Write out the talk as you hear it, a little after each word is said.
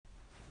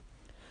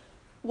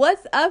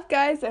What's up,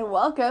 guys, and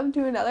welcome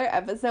to another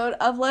episode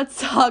of Let's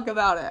Talk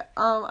About It.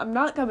 I'm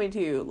not coming to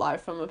you live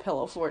from a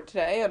pillow fort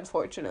today,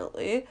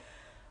 unfortunately.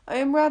 I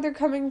am rather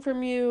coming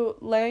from you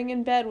laying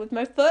in bed with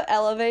my foot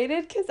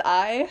elevated because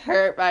I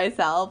hurt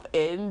myself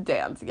in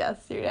dance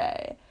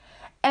yesterday.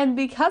 And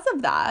because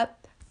of that,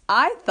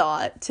 I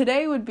thought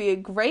today would be a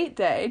great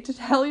day to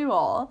tell you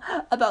all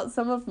about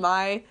some of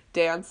my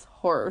dance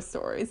horror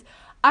stories.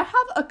 I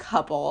have a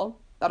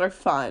couple that are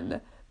fun,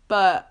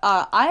 but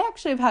I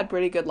actually have had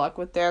pretty good luck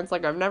with dance.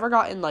 Like, I've never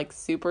gotten,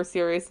 super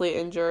seriously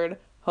injured.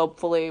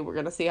 Hopefully, we're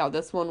going to see how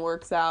this one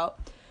works out.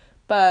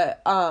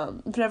 But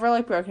I've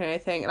never, broken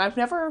anything. And I've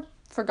never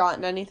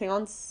forgotten anything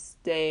on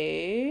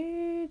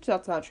stage.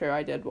 That's not true.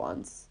 I did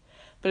once.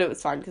 But it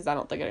was fine because I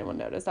don't think anyone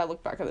noticed. I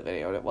looked back at the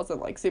video and it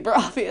wasn't, super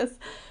obvious.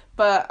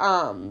 But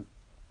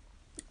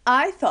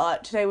I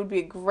thought today would be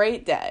a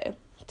great day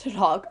to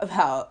talk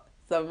about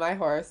some of my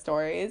horror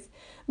stories.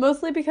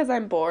 Mostly because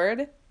I'm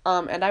bored.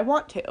 And I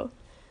want to.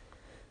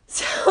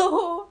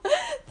 So,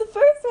 the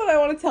first one I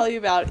want to tell you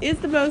about is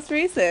the most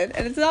recent,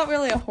 and it's not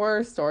really a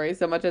horror story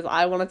so much as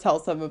I want to tell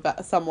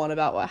someone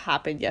about what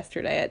happened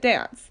yesterday at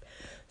dance.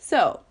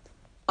 So,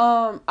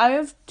 I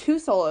have two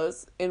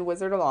solos in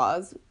Wizard of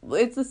Oz.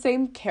 It's the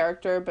same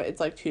character, but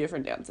it's, two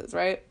different dances,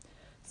 right?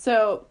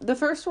 So, the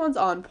first one's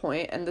on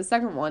point, and the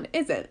second one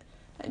isn't.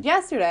 And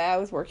yesterday, I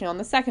was working on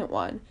the second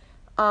one,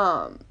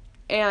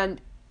 and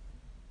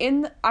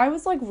I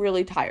was,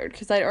 really tired,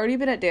 because I'd already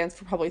been at dance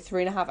for probably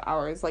 3.5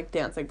 hours,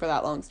 dancing for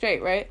that long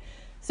straight, right?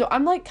 So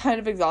I'm,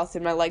 kind of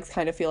exhausted. My legs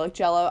kind of feel like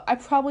jello. I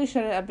probably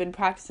shouldn't have been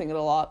practicing it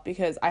a lot,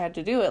 because I had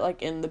to do it,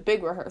 in the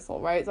big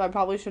rehearsal, right? So I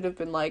probably should have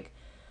been,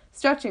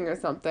 stretching or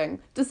something.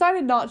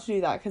 Decided not to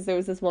do that, because there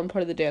was this one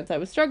part of the dance I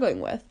was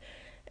struggling with.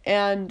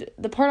 And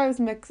the part I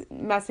was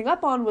messing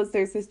up on was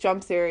there's this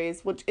jump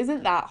series, which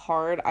isn't that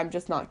hard. I'm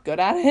just not good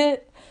at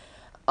it.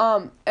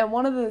 And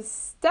one of the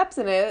steps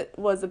in it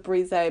was a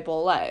brise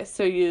ballet.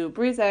 So you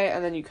brise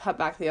and then you cut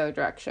back the other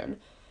direction.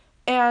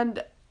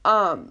 And,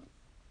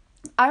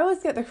 I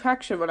always get the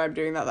correction when I'm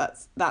doing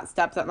that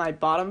step that my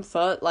bottom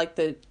foot,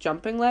 the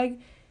jumping leg,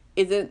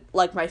 isn't,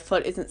 my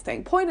foot isn't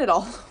staying pointed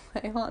all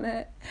the way on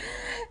it.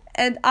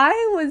 And I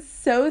was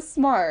so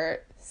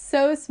smart,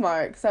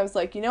 because I was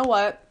like, you know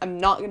what? I'm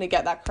not going to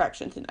get that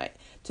correction tonight.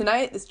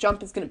 Tonight, this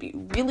jump is going to be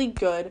really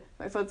good.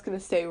 My foot's going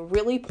to stay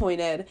really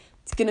pointed.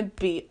 It's going to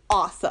be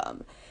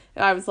awesome.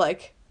 And I was,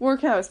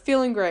 working. I was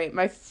feeling great.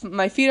 My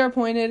feet are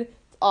pointed.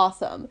 It's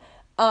awesome.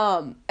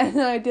 And then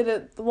I did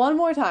it one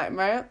more time,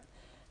 right?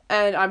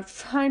 And I'm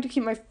trying to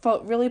keep my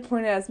foot really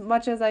pointed as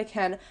much as I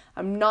can.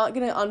 I'm not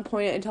going to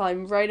unpoint it until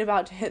I'm right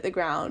about to hit the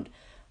ground.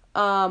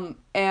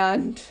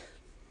 And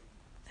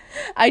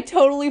I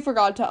totally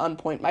forgot to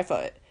unpoint my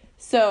foot.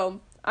 So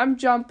I'm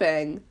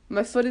jumping,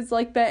 my foot is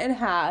bent in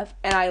half,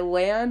 and I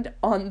land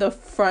on the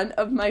front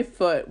of my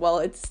foot while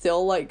it's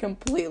still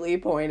completely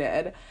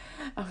pointed.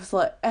 I was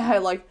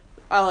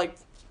I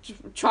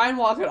try and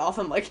walk it off.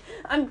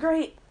 I'm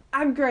great.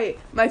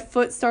 My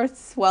foot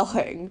starts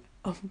swelling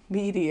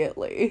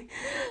immediately.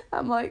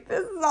 I'm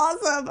this is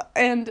awesome.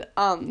 And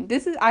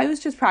I was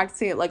just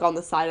practicing it on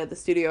the side of the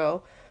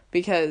studio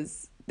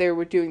because they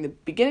were doing the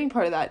beginning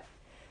part of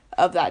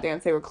that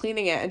dance. They were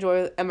cleaning it,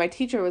 and my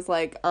teacher was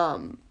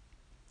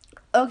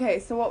okay,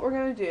 so what we're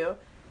going to do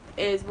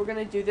is we're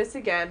going to do this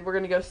again. We're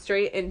going to go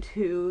straight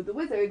into the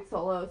wizard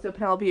solo. So,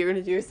 Penelope, you're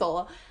going to do your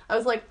solo. I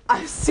was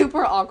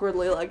super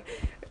awkwardly, I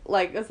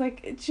was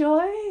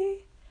Joy,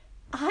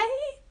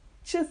 I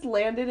just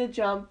landed a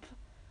jump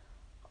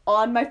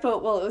on my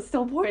foot while it was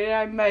still pointed.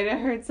 I might have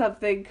heard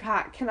something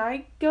crack. Can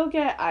I go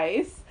get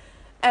ice?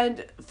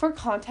 And for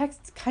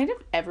context, kind of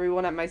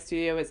everyone at my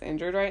studio is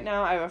injured right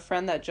now. I have a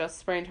friend that just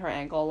sprained her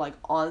ankle,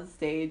 on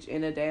stage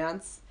in a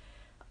dance.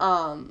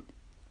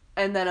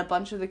 And then a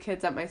bunch of the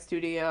kids at my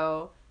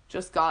studio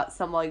just got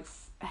some,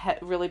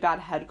 really bad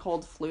head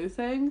cold flu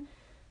thing.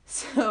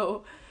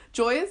 So,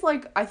 Joy is,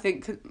 I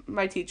think,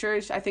 my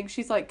teacher, I think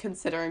she's,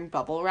 considering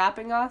bubble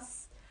wrapping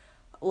us.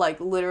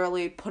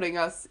 Literally putting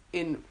us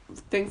in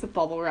things of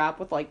bubble wrap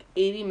with,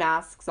 80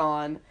 masks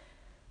on.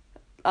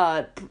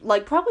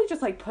 Probably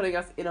just, putting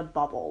us in a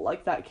bubble.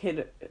 That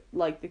kid,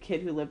 the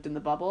kid who lived in the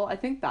bubble. I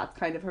think that's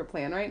kind of her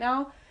plan right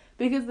now.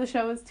 Because the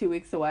show is 2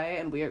 weeks away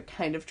and we are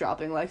kind of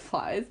dropping like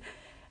flies.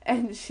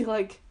 And she,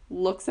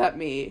 looks at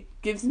me,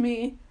 gives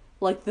me,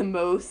 the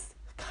most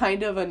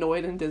kind of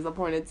annoyed and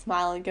disappointed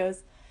smile and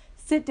goes,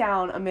 "Sit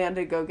down,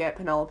 Amanda, go get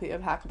Penelope a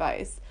pack of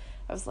ice."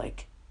 I was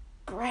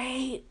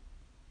great,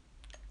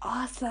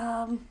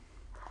 awesome,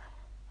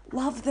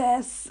 love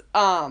this.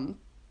 And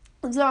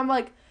so I'm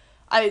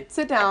I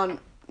sit down,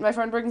 my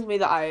friend brings me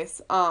the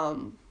ice,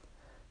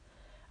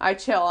 I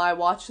chill, I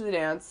watch the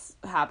dance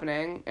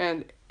happening,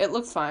 and it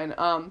looks fine,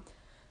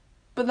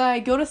 but then I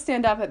go to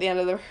stand up at the end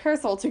of the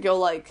rehearsal to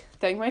go,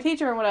 thank my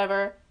teacher or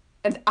whatever,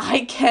 and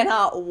I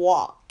cannot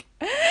walk.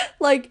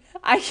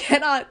 I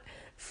cannot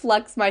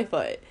flex my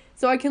foot.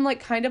 So I can,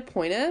 kind of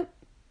point it.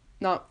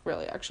 Not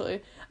really,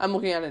 actually. I'm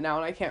looking at it now,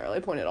 and I can't really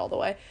point it all the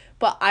way.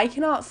 But I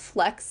cannot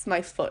flex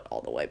my foot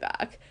all the way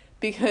back.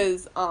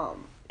 Because,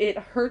 it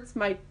hurts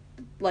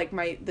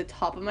the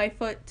top of my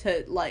foot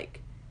to,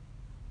 like,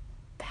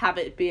 have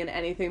it be in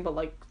anything but,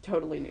 like,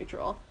 totally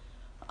neutral.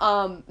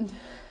 So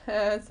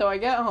I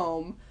get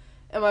home,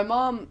 and my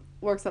mom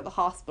works at the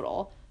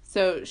hospital,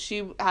 so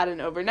she had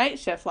an overnight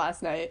shift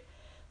last night.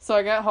 So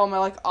I get home, I,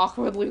 like,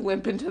 awkwardly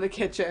limp into the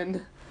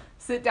kitchen,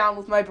 sit down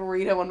with my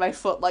burrito and my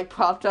foot, like,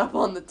 propped up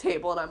on the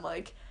table, and I'm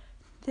like,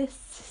 this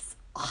is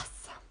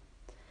awesome.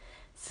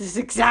 This is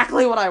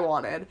exactly what I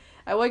wanted.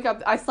 I wake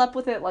up, I slept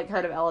with it, like,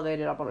 kind of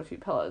elevated up on a few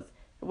pillows.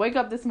 I wake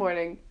up this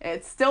morning, and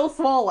it's still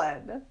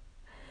swollen.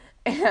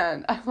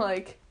 And I'm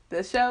like,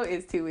 this show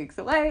is 2 weeks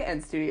away,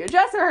 and studio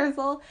dress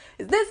rehearsal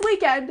is this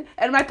weekend,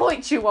 and my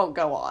pointe shoe won't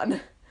go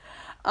on.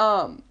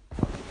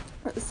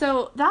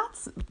 So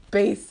that's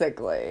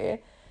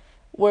basically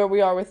where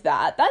we are with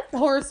that. That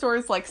horror story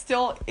is, like,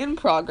 still in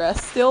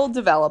progress, still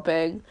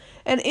developing.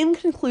 And in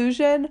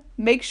conclusion,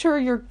 make sure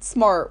you're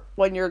smart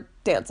when you're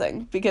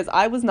dancing, because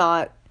I was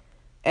not,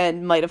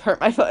 and might have hurt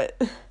my foot.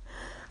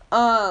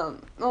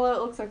 Although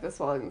it looks like the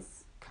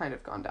swelling's kind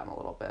of gone down a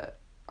little bit.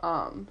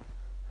 So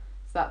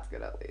that's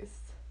good at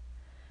least.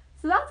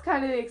 So that's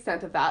kind of the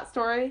extent of that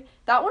story.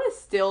 That one is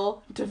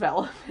still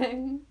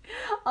developing,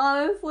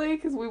 honestly,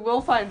 because we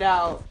will find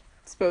out,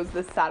 I suppose,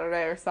 this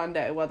Saturday or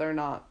Sunday, whether or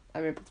not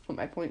I'm able to put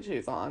my pointe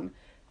shoes on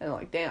and,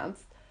 like,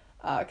 dance.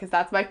 Because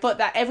that's my foot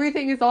that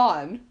everything is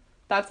on.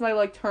 That's my,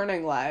 like,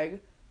 turning leg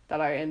that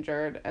I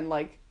injured. And,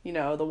 like, you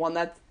know, the one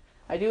that's,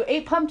 I do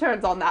 8 pump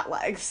turns on that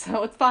leg,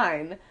 so it's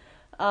fine.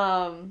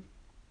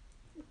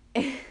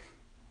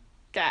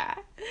 Yeah.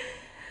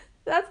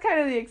 That's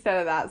kind of the extent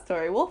of that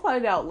story. We'll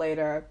find out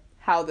later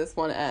how this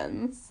one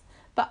ends.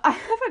 But I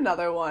have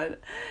another one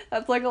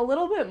that's, like, a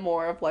little bit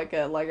more of, like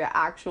a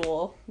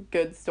actual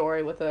good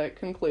story with a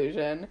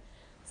conclusion.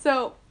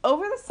 So,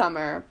 over the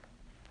summer,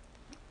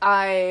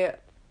 I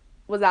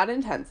was at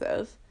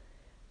intensive,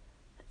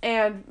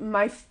 and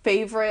my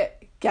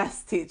favorite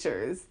guest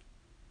teachers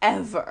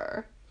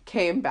ever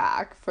came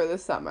back for the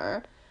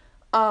summer.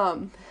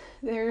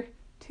 They're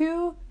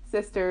 2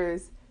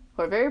 sisters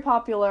who are very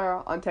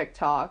popular on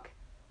TikTok,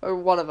 or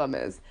one of them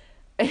is,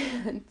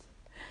 and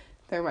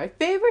they're my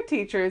favorite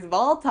teachers of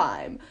all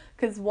time,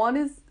 because one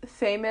is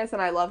famous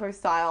and I love her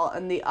style,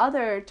 and the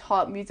other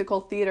taught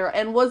musical theater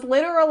and was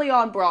literally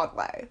on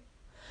Broadway.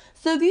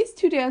 So these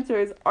 2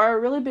 dancers are a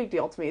really big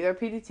deal to me. They're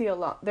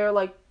PDT they're,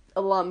 like,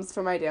 alums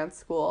from my dance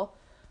school.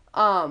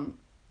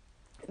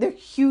 They're a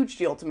huge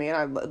deal to me,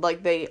 and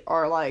they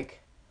are,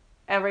 like,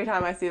 every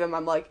time I see them,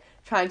 I'm, like,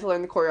 trying to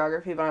learn the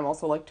choreography, but I'm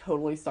also, like,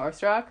 totally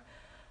starstruck.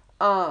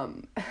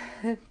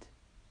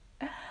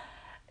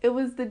 It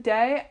was the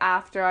day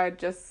after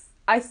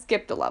I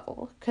skipped a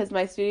level, because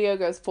my studio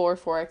goes 4,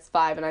 4x,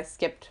 5, and I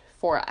skipped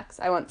 4x.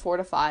 I went 4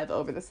 to 5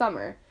 over the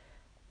summer.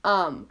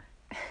 We're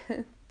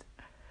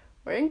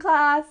in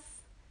class,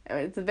 and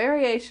it's a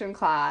variation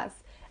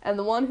class, and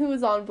the one who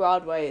was on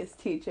Broadway is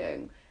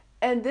teaching.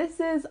 And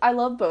I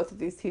love both of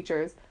these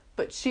teachers,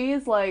 but she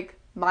is, like,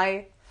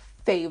 my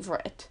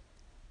favorite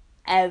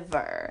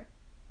ever.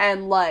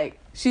 And, like,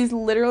 she's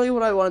literally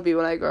what I want to be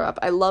when I grow up.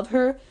 I love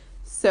her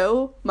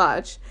so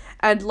much.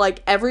 And,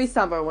 like, every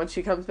summer when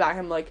she comes back,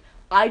 I'm like,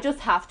 I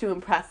just have to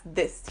impress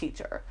this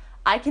teacher.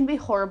 I can be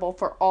horrible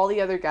for all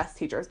the other guest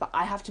teachers, but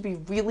I have to be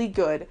really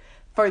good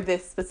for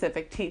this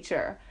specific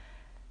teacher.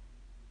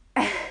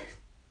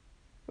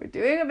 We're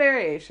doing a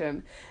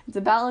variation. It's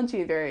a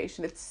Balanchine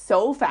variation. It's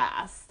so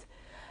fast.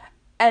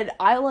 And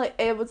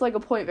it was like a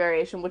point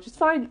variation, which is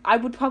fine. I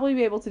would probably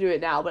be able to do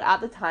it now, but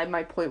at the time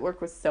my point work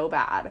was so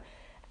bad.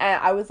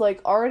 And I was,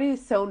 like, already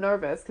so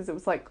nervous because it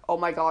was like, oh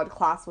my god,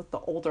 class with the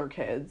older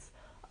kids.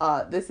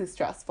 This is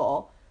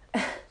stressful.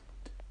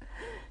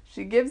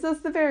 She gives us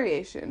the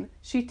variation.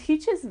 She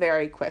teaches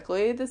very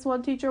quickly, this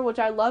one teacher, which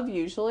I love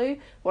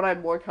usually when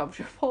I'm more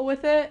comfortable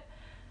with it.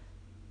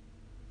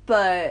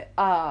 But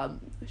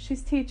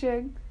she's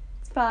teaching.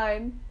 It's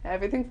fine.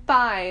 Everything's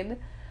fine.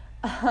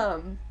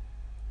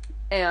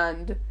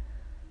 And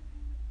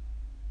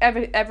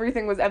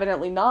everything was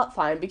evidently not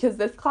fine, because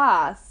this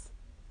class,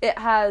 it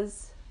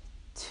has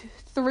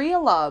 3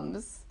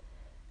 alums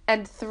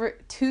and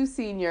 2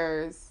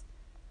 seniors,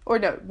 or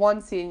no,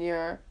 1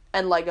 senior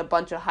and, like, a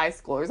bunch of high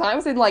schoolers. And I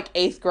was in, like,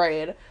 8th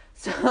grade,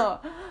 so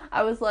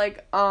I was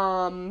like,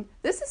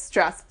 this is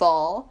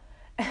stressful.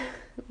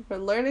 We're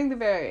learning the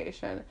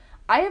variation.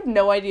 I have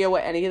no idea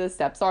what any of the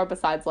steps are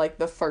besides, like,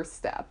 the first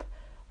step,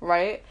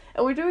 right?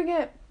 And we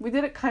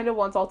did it kind of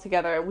once all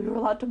together, and we were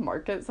allowed to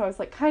mark it, so I was,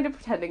 like, kind of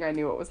pretending I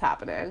knew what was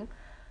happening.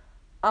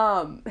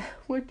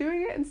 We're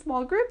doing it in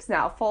small groups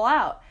now, full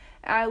out.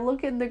 And I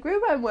look in the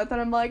group I'm with,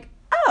 and I'm like,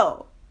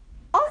 oh,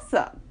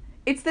 awesome.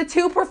 It's the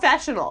 2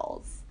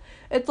 professionals.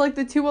 It's, like,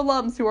 the 2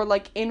 alums who are,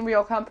 like, in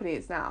real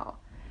companies now.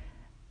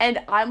 And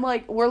I'm,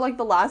 like, we're, like,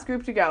 the last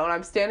group to go, and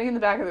I'm standing in the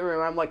back of the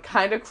room. I'm, like,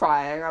 kind of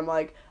crying. I'm,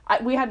 like,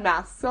 we had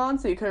masks on,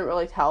 so you couldn't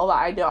really tell, but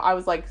I know I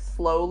was, like,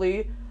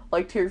 slowly,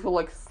 like, tears were,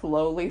 like,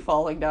 slowly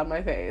falling down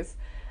my face.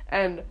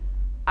 And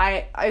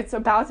it's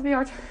about to be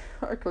our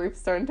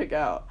group's turn to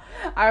go.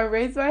 I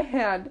raise my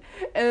hand,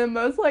 and the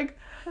most, like,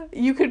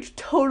 you could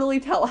totally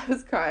tell I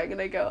was crying,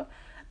 and I go,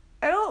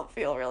 I don't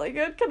feel really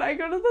good. Can I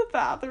go to the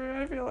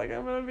bathroom? I feel like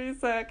I'm gonna be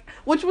sick.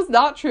 Which was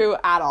not true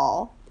at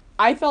all.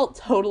 I felt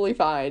totally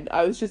fine.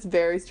 I was just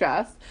very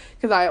stressed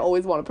because I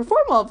always want to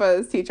perform well for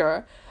this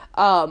teacher.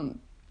 And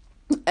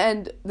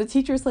the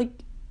teacher's like,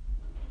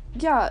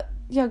 yeah,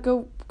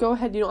 go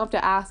ahead. You don't have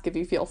to ask if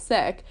you feel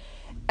sick.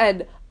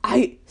 And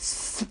I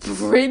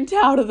sprint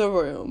out of the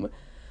room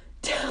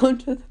down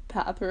to the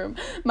bathroom.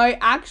 My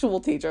actual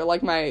teacher,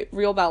 like my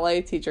real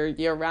ballet teacher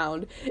year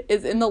round,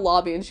 is in the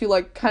lobby, and she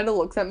like kind of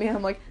looks at me, and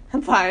I'm like,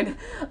 I'm fine.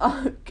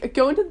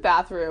 Go into the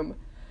bathroom,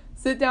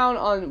 sit down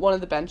on one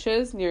of the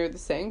benches near the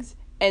sinks,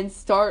 and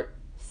start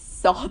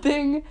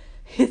sobbing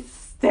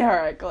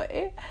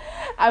hysterically.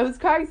 I was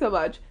crying so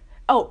much.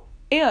 Oh,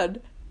 and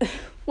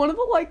one of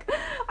the, like,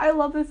 I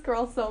love this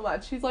girl so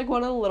much. She's like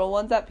one of the little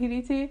ones at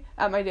PDT,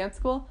 at my dance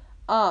school.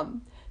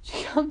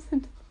 She comes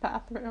into the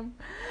bathroom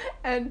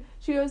and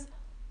she goes,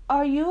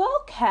 are you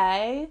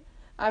okay?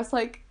 I was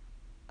like,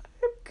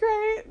 I'm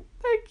great.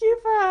 Thank you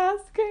for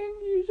asking.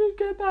 You should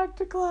get back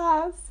to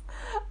class.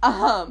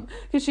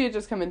 Because she had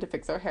just come in to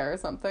fix her hair or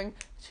something.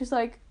 She's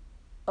like,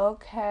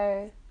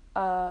 okay,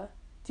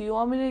 do you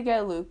want me to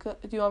get Luca?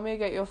 Do you want me to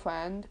get your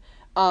friend?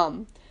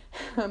 I'm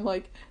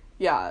like,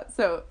 yeah.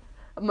 So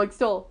I'm like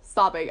still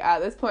stopping.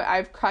 At this point,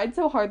 I've cried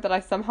so hard that I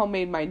somehow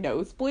made my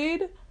nose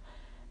bleed.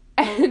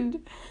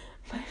 And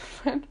my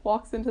friend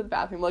walks into the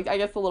bathroom. Like, I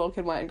guess the little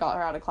kid went and got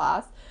her out of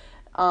class.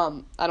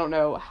 I don't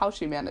know how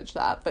she managed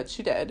that, but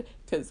she did,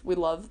 because we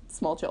love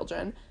small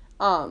children.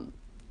 And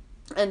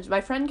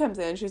my friend comes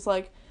in, and she's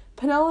like,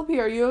 Penelope,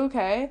 are you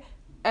okay?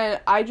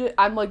 And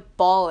I'm like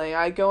bawling.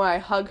 I go and I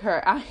hug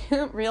her. I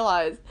didn't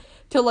realize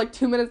till like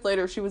 2 minutes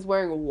later she was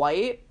wearing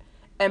white,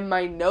 and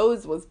my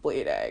nose was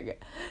bleeding.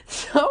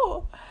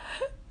 So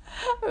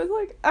I was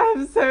like,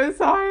 I'm so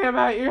sorry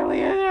about your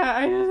Leah.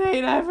 I just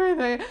hate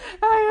everything.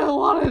 I don't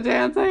want to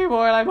dance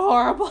anymore, and I'm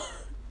horrible.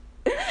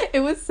 It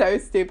was so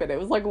stupid. It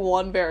was like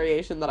one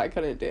variation that I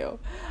couldn't do.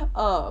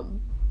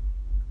 And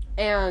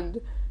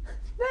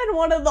then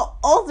one of the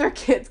older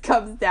kids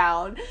comes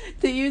down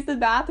to use the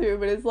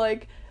bathroom and is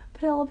like,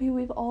 Penelope,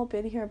 we've all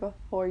been here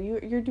before.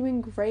 You're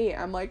doing great.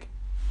 I'm like,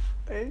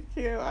 thank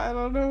you. I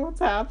don't know what's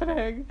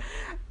happening.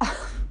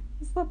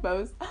 It's the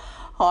most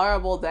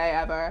horrible day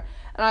ever.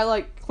 And I,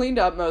 like, cleaned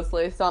up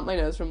mostly, stopped my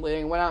nose from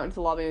bleeding, went out into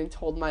the lobby and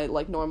told my,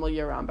 like, normal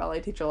year-round ballet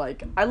teacher,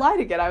 like, I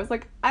lied again. I was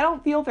like, I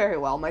don't feel very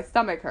well. My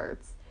stomach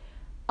hurts.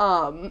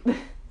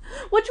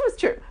 Which was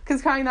true,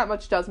 because crying that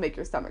much does make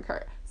your stomach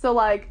hurt. So,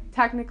 like,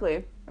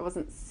 technically, I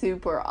wasn't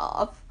super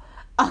off.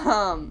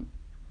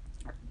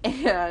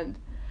 And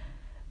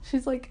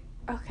she's like,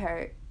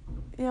 okay,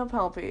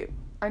 Penelope,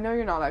 I know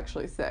you're not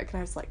actually sick. And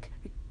I was like,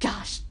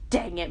 gosh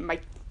dang it, my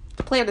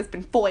plan has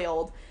been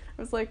foiled.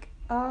 I was like,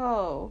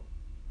 oh,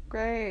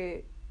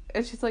 great.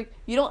 And she's like,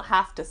 you don't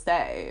have to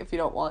stay if you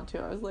don't want to.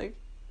 I was like,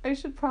 I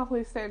should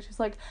probably stay. And she's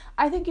like,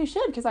 I think you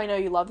should, because I know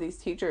you love these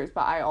teachers,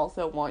 but I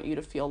also want you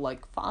to feel,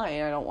 like,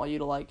 fine. I don't want you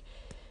to, like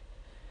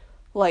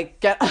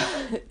get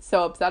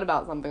so upset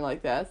about something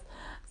like this.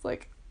 It's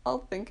like,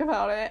 I'll think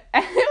about it.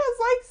 And it was,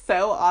 like,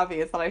 so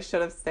obvious that I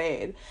should have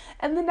stayed.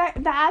 And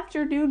the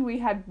afternoon we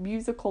had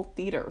musical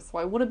theater, so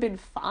I would have been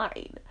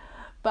fine.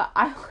 But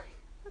I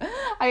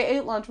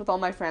ate lunch with all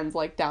my friends,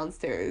 like,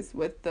 downstairs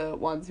with the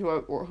ones who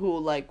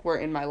were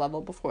in my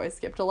level before I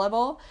skipped a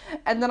level.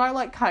 And then I,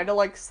 like, kind of,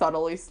 like,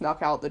 subtly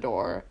snuck out the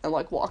door and,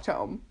 like, walked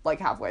home, like,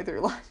 halfway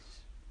through lunch.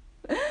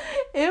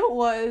 It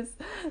was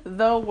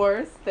the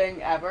worst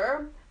thing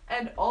ever.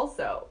 And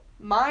also,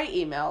 my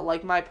email,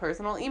 like, my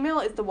personal email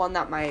is the one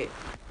that my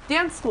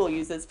dance school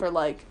uses for,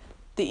 like,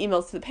 the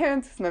emails to the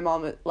parents, because my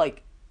mom,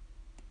 like,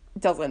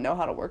 doesn't know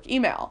how to work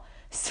email.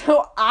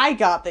 So I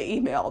got the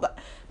email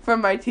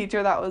from my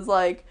teacher that was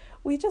like,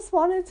 we just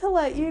wanted to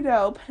let you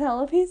know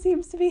Penelope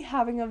seems to be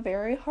having a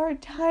very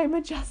hard time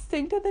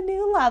adjusting to the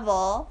new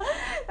level.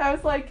 I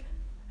was like,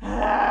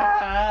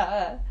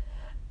 ah.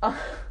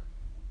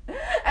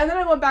 And then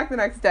I went back the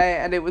next day,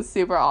 and it was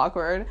super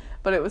awkward,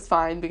 but it was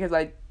fine because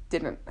I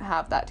didn't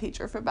have that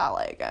teacher for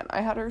ballet again.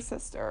 I had her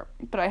sister,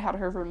 but I had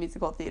her for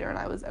musical theater, and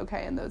I was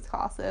okay in those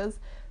classes,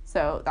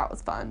 so that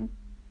was fun.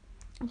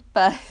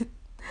 But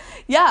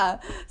yeah,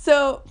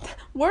 so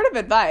word of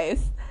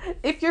advice,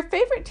 if your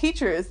favorite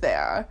teacher is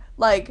there,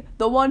 like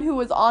the one who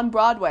was on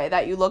Broadway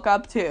that you look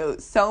up to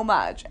so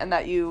much and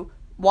that you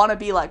want to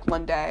be like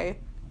one day,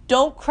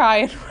 don't cry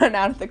and run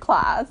out of the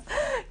class,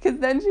 because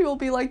then she will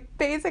be, like,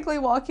 basically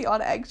walking on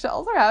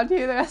eggshells around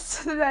you the rest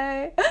of the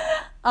day.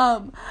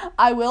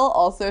 I will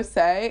also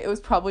say it was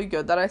probably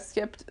good that I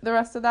skipped the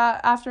rest of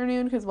that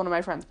afternoon, because one of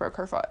my friends broke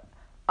her foot.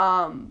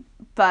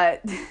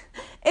 But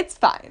it's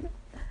fine.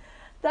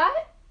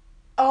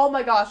 Oh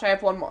my gosh, I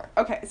have one more.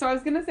 Okay, so I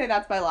was gonna say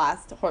that's my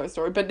last horror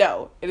story, but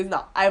no, it is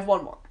not. I have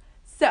one more.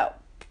 So,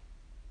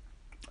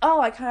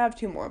 I kind of have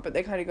two more, but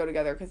they kind of go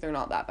together because they're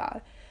not that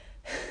bad.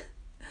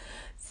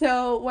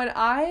 So, when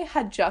I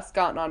had just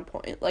gotten on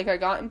pointe, like, I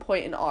got in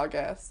pointe in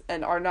August,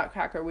 and our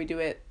Nutcracker, we do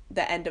it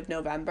the end of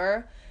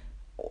November,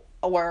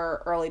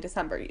 or early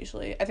December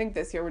usually. I think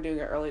this year we're doing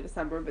it early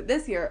December, but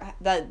this year,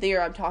 the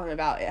year I'm talking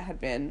about, it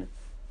had been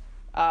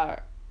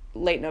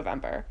late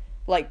November,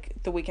 like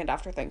the weekend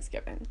after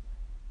Thanksgiving.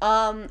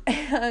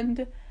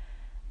 And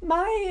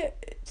my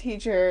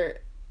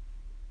teacher,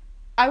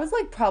 I was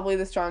like probably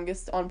the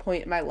strongest on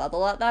pointe in my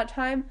level at that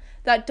time.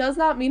 That does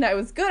not mean I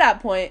was good at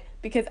pointe,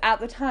 because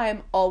at the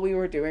time all we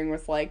were doing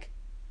was like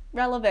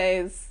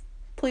releves,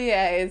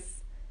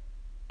 plies,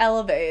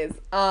 eleves.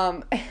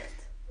 And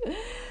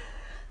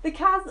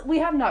we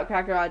have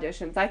Nutcracker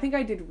auditions.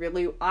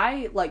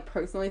 I like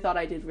personally thought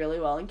I did really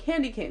well in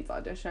Candy Cane's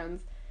auditions.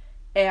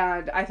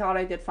 And I thought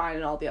I did fine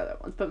in all the other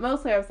ones. But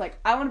mostly I was like,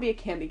 I want to be a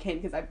Candy Cane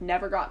because I've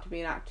never got to be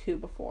in Act 2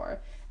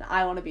 before. And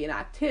I want to be in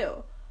Act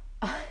 2.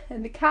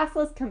 And the cast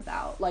list comes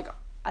out, like,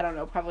 I don't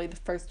know, probably the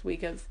first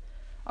week of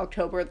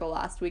October, the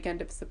last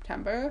weekend of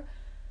September.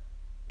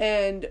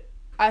 And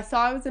I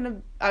saw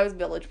I was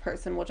Village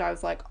Person, which I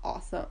was like,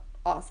 awesome,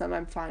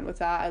 I'm fine with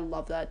that. I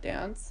love that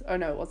dance. Oh,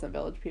 no, it wasn't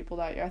Village People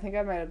that year. I think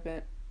I might have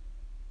been,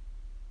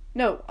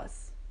 no, it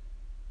was.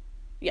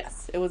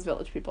 Yes, it was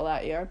Village People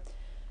that year.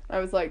 I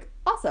was like,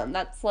 awesome,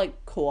 that's, like,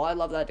 cool. I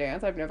love that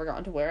dance. I've never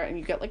gotten to wear it. And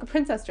you get, like, a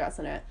princess dress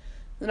in it.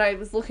 And I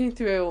was looking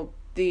through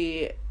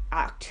the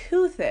Act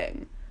 2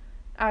 thing.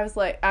 I was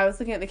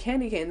looking at the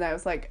Candy Cane, and I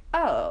was like,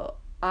 oh,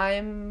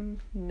 I'm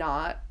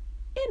not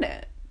in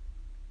it.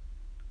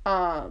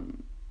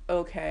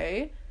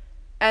 Okay.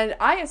 And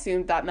I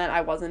assumed that meant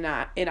I wasn't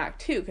in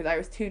Act 2, because I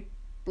was too,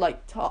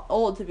 like,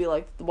 old to be,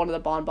 like, one of the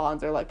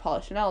bonbons or, like,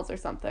 Paula Chanel's or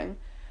something.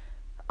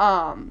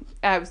 And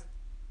I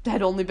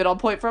had only been on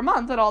pointe for a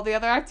month, and all the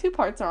other Act 2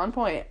 parts are on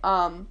pointe.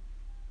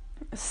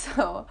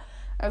 So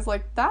I was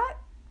like, that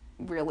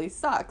really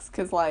sucks,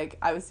 because, like,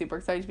 I was super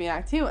excited to be in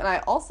Act 2, and I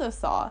also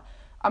saw,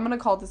 I'm gonna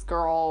call this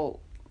girl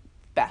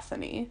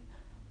Bethany.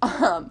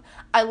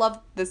 I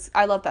love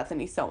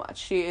Bethany so much.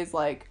 She is,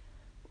 like,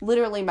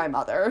 literally my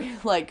mother.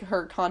 Like,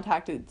 her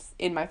contact is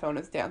in my phone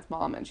as Dan's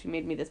mom, and she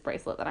made me this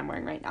bracelet that I'm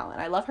wearing right now,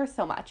 and I love her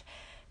so much.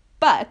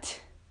 But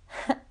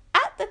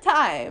at the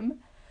time,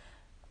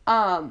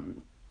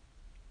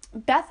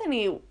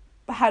 Bethany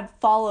had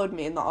followed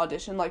me in the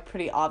audition, like,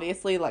 pretty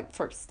obviously, like,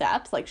 for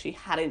steps. Like, she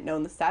hadn't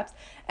known the steps.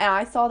 And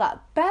I saw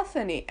that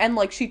Bethany, and,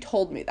 like, she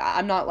told me that.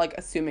 I'm not, like,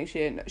 assuming she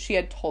didn't. She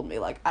had told me,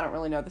 like, I don't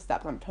really know the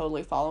steps. I'm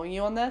totally following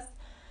you on this.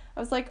 I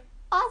was like,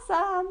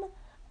 awesome.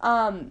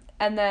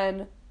 And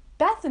then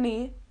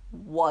Bethany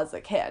was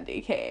a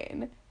Candy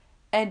Cane.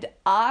 And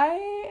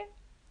I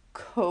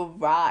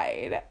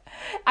cried.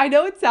 I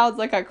know it sounds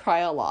like I cry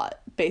a lot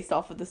based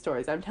off of the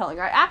stories I'm telling.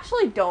 I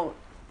actually don't.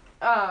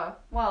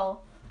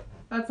 Well,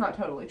 that's not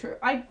totally true.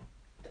 I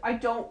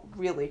don't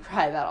really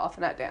cry that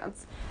often at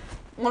dance.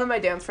 One of my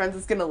dance friends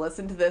is gonna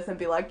listen to this and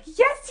be like,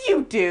 yes,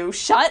 you do,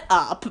 shut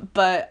up.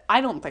 But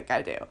I don't think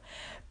I do.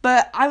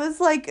 But I was,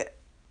 like,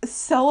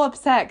 so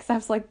upset, because I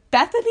was like,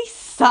 Bethany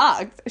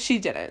sucked. She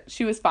didn't.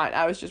 She was fine.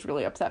 I was just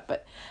really upset.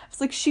 But I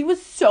was like, she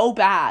was so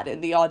bad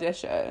in the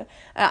audition.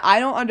 And I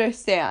don't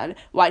understand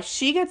why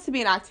she gets to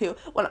be in Act 2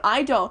 when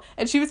I don't.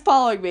 And she was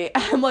following me.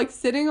 I'm, like,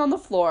 sitting on the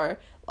floor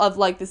of,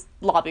 like, this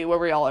lobby where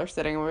we all are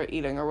sitting and we're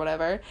eating or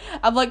whatever.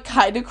 I'm, like,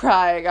 kind of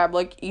crying. I'm,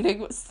 like,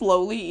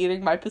 slowly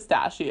eating my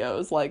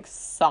pistachios, like,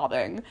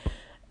 sobbing.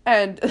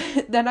 And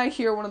then I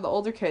hear one of the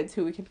older kids,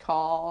 who we could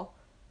call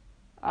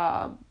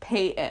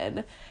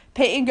Peyton.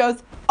 Peyton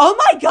goes, oh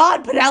my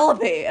god,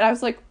 Penelope! And I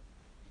was like,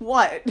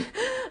 what?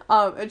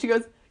 And she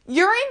goes,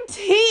 you're in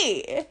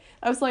tea!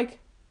 I was like,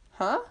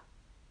 huh?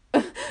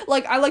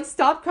 Like, I, like,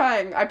 stopped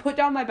crying. I put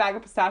down my bag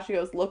of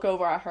pistachios, look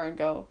over at her, and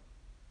go,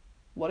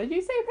 what did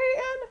you say,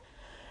 Peyton?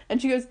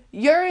 And she goes,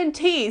 you're in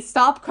tea,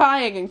 stop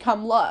crying and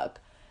come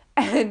look.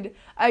 And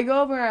I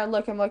go over and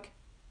look, I'm like,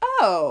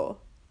 oh,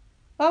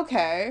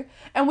 okay.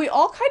 And we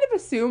all kind of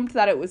assumed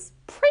that it was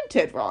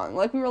printed wrong.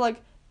 Like, we were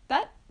like,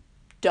 that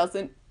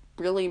doesn't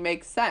really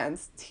make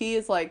sense. Tea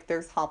is, like,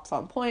 there's hops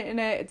on pointe in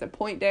it, it's a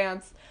pointe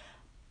dance.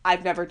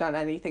 I've never done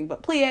anything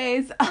but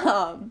plies.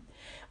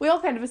 We all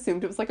kind of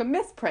assumed it was, like, a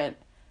misprint.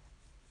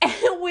 And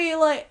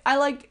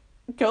I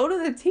go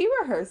to the tea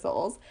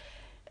rehearsals,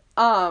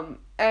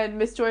 and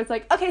Miss Joy's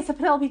like, okay, so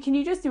Penelope, can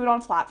you just do it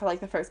on flat for, like,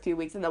 the first few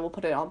weeks, and then we'll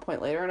put it on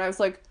pointe later? And I was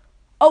like,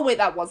 oh, wait,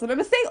 that wasn't a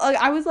mistake? Like,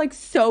 I was, like,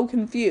 so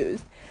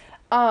confused.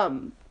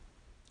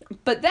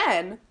 But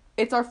then,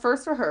 it's our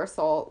first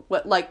rehearsal,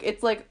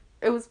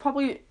 it was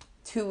probably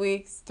 2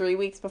 weeks, 3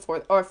 weeks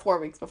before, or 4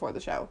 weeks before the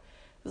show.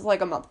 It was,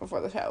 like, a month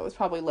before the show. It was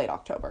probably late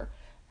October.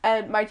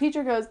 And my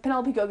teacher goes,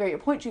 Penelope, go get your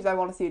pointe shoes. I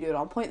want to see you do it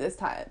on pointe this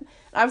time.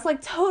 And I was,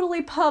 like,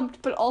 totally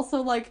pumped, but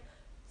also, like,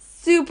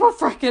 super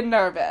freaking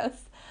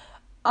nervous.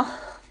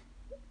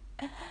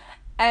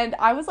 And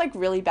I was, like,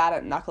 really bad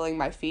at knuckling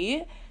my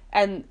feet.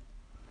 And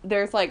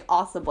there's, like,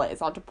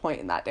 assemblées onto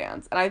pointe in that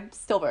dance. And I'm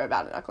still very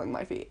bad at knuckling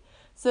my feet.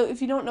 So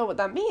if you don't know what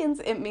that means,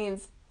 it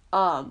means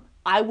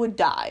I would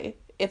die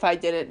if I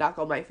didn't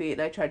knuckle my feet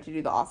and I tried to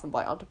do the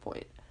assemblée onto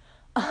pointe.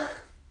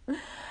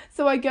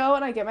 So I go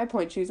and I get my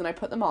pointe shoes and I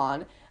put them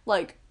on.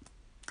 Like,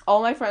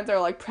 all my friends are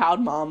like, proud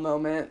mom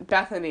moment.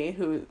 Bethany,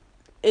 who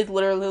is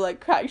literally, like,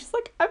 crying. She's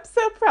like, I'm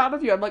so proud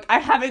of you. I'm like, I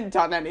haven't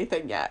done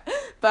anything yet.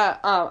 But,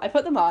 I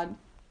put them on,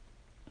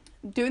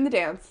 doing the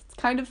dance. It's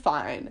kind of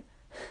fine.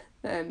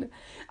 And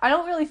I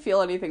don't really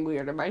feel anything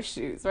weird in my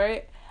shoes,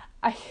 right?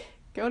 I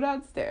go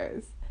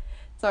downstairs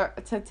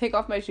to take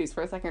off my shoes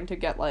for a second to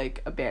get,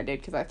 like, a Band-Aid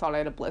because I thought I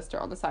had a blister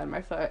on the side of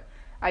my foot.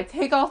 I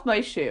take off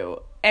my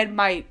shoe, and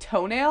my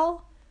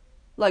toenail,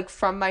 like,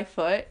 from my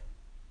foot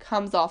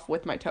comes off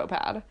with my toe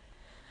pad.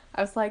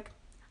 I was like,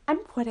 I'm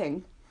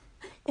quitting.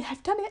 And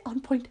I've done it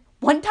on pointe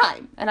one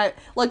time. And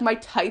my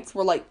tights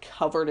were, like,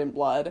 covered in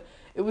blood.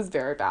 It was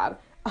very bad.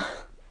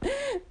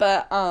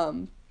 But,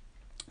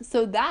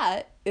 so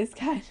that is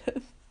kind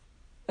of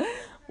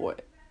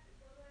what.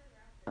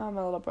 Oh,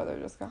 my little brother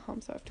just got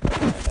home, so I have to go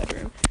to my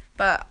bedroom.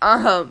 But,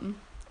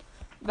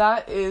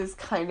 that is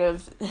kind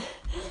of,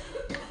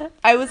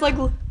 I was like,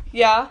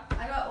 yeah?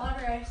 I got one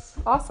rice.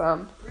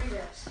 Awesome. Read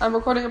it. I'm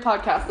recording a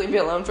podcast, leave me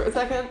alone for a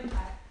second.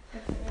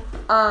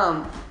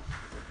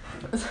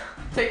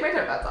 Take my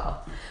toe pads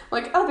off.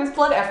 Like, oh, there's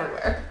blood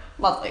everywhere.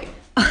 Lovely.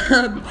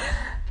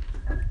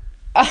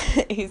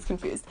 He's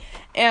confused.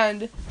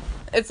 And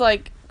it's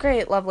like,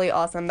 great, lovely,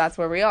 awesome, that's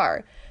where we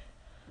are.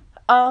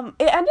 It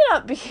ended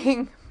up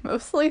being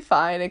mostly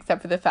fine,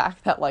 except for the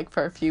fact that, like,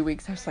 for a few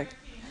weeks, I was like,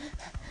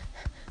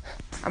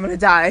 I'm gonna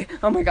die.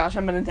 Oh my gosh,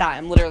 I'm gonna die.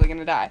 I'm literally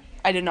gonna die.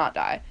 I did not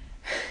die.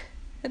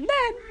 And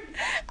then,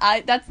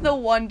 that's the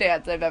one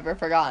dance I've ever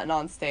forgotten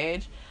on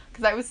stage,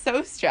 because I was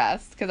so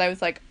stressed, because I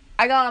was like,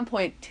 I got on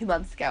pointe 2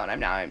 months ago,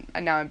 and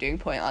now I'm doing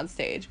pointe on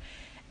stage.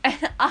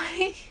 And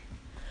I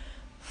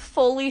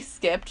fully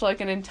skipped, like,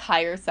 an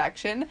entire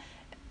section.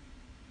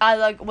 I,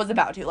 like, was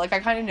about to. Like, I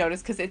kind of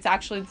noticed, because it's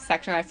actually the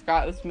section I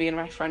forgot. It was me and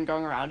my friend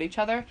going around each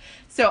other.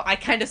 So I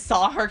kind of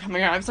saw her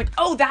coming around. I was like,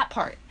 oh, that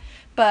part.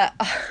 But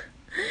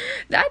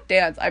that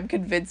dance, I'm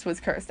convinced, was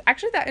cursed.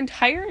 Actually, that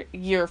entire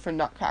year for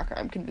Nutcracker,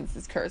 I'm convinced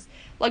is cursed.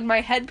 Like,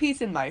 my headpiece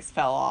and mice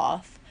fell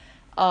off.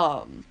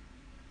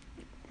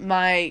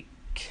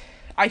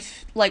 I,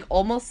 like,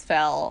 almost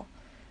fell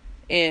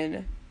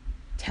in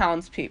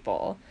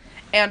Townspeople.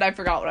 And I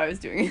forgot what I was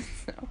doing in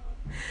snow.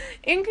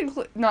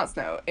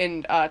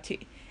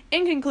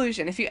 In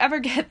conclusion, if you ever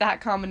get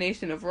that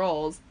combination of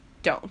roles,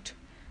 don't.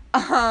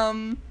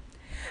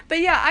 But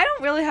yeah, I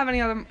don't really have any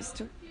other...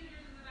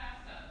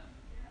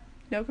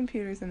 No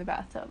computers in the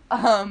bathtub.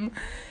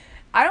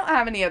 I don't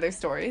have any other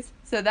stories.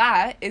 So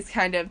that is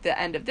kind of the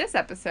end of this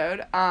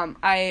episode.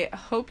 I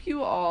hope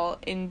you all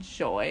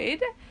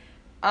enjoyed.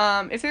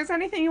 If there's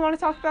anything you want to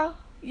talk about.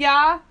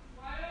 Yeah?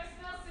 Why do I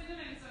smell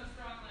cinnamon so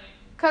strongly?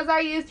 Because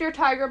I used your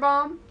Tiger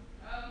Balm.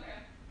 Oh,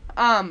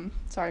 okay.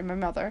 Sorry, my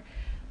mother.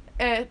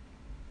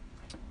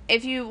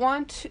 If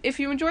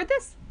you enjoyed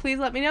this, please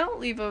let me know.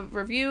 Leave a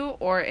review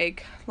or a,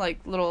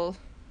 like, little,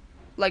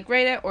 like,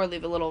 rate it or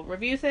leave a little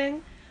review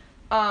thing.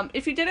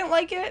 If you didn't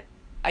like it,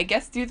 I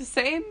guess do the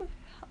same.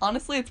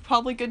 Honestly, it's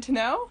probably good to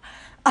know.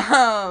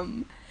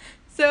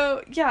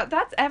 So, yeah,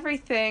 that's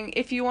everything.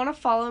 If you want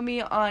to follow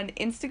me on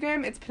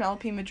Instagram, it's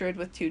Penelope Madrid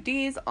with 2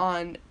 Ds.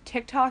 On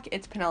TikTok,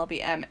 it's Penelope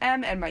MM.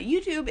 And my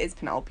YouTube is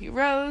Penelope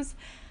Rose.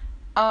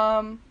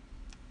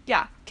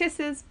 Yeah,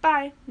 kisses.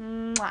 Bye.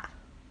 Mwah.